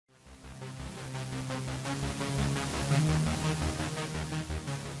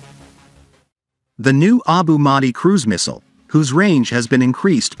The new Abu Mahdi cruise missile, whose range has been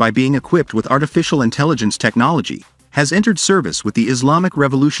increased by being equipped with artificial intelligence technology, has entered service with the Islamic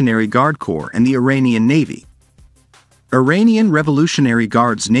Revolutionary Guard Corps and the Iranian Navy. Iranian Revolutionary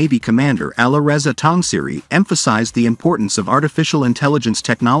Guard's Navy commander Alireza Tangsiri emphasized the importance of artificial intelligence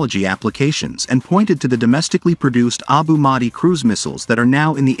technology applications and pointed to the domestically produced Abu Mahdi cruise missiles that are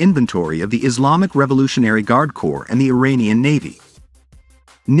now in the inventory of the Islamic Revolutionary Guard Corps and the Iranian Navy.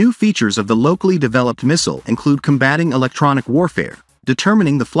 New features of the locally developed missile include combating electronic warfare,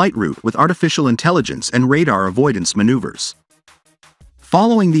 determining the flight route with artificial intelligence and radar avoidance maneuvers.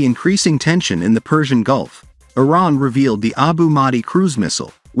 Following the increasing tension in the Persian Gulf, Iran revealed the Abu Mahdi cruise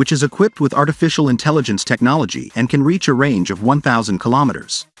missile, which is equipped with artificial intelligence technology and can reach a range of 1,000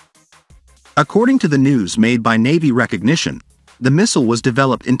 kilometers. According to the news made by Navy Recognition, the missile was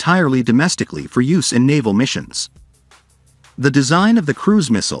developed entirely domestically for use in naval missions. The design of the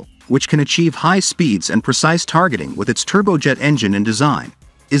cruise missile, which can achieve high speeds and precise targeting with its turbojet engine and design,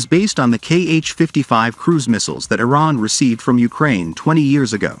 is based on the Kh-55 cruise missiles that Iran received from Ukraine 20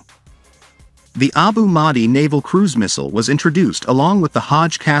 years ago. The Abu Mahdi naval cruise missile was introduced along with the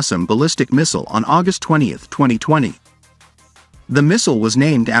Hajj Qassam ballistic missile on August 20, 2020. The missile was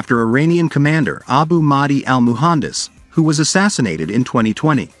named after Iranian commander Abu Mahdi al-Muhandis, who was assassinated in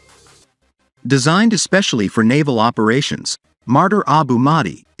 2020. Designed especially for naval operations, Martyr Abu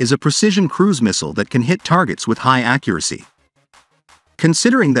Mahdi is a precision cruise missile that can hit targets with high accuracy.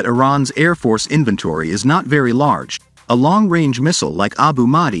 Considering that Iran's Air Force inventory is not very large, a long-range missile like Abu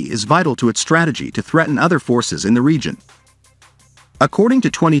Mahdi is vital to its strategy to threaten other forces in the region. According to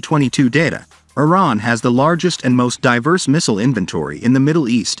 2022 data, Iran has the largest and most diverse missile inventory in the Middle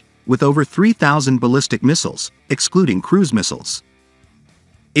East, with over 3,000 ballistic missiles, excluding cruise missiles.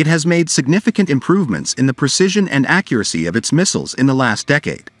 It has made significant improvements in the precision and accuracy of its missiles in the last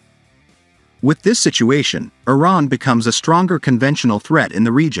decade. With this situation, Iran becomes a stronger conventional threat in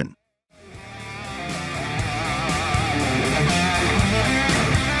the region.